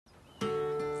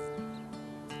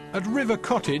At River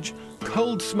Cottage,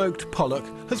 cold smoked pollock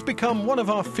has become one of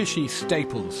our fishy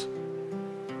staples.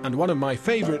 And one of my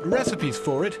favourite recipes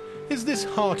for it is this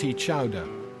hearty chowder.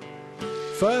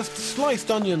 First,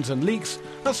 sliced onions and leeks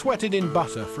are sweated in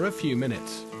butter for a few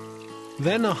minutes.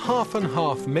 Then a half and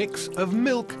half mix of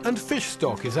milk and fish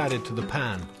stock is added to the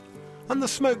pan, and the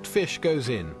smoked fish goes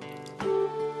in.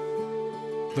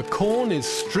 The corn is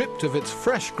stripped of its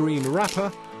fresh green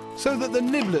wrapper so that the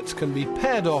niblets can be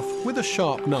pared off with a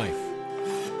sharp knife.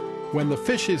 When the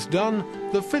fish is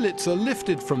done, the fillets are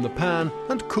lifted from the pan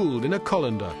and cooled in a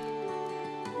colander.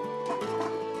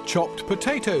 Chopped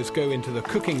potatoes go into the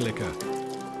cooking liquor,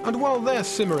 and while they're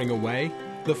simmering away,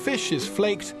 the fish is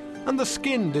flaked and the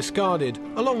skin discarded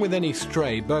along with any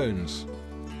stray bones.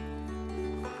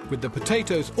 With the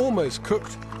potatoes almost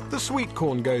cooked, the sweet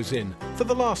corn goes in for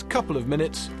the last couple of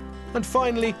minutes, and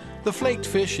finally the flaked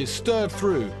fish is stirred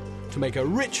through to make a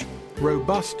rich,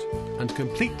 robust and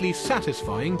completely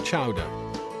satisfying chowder.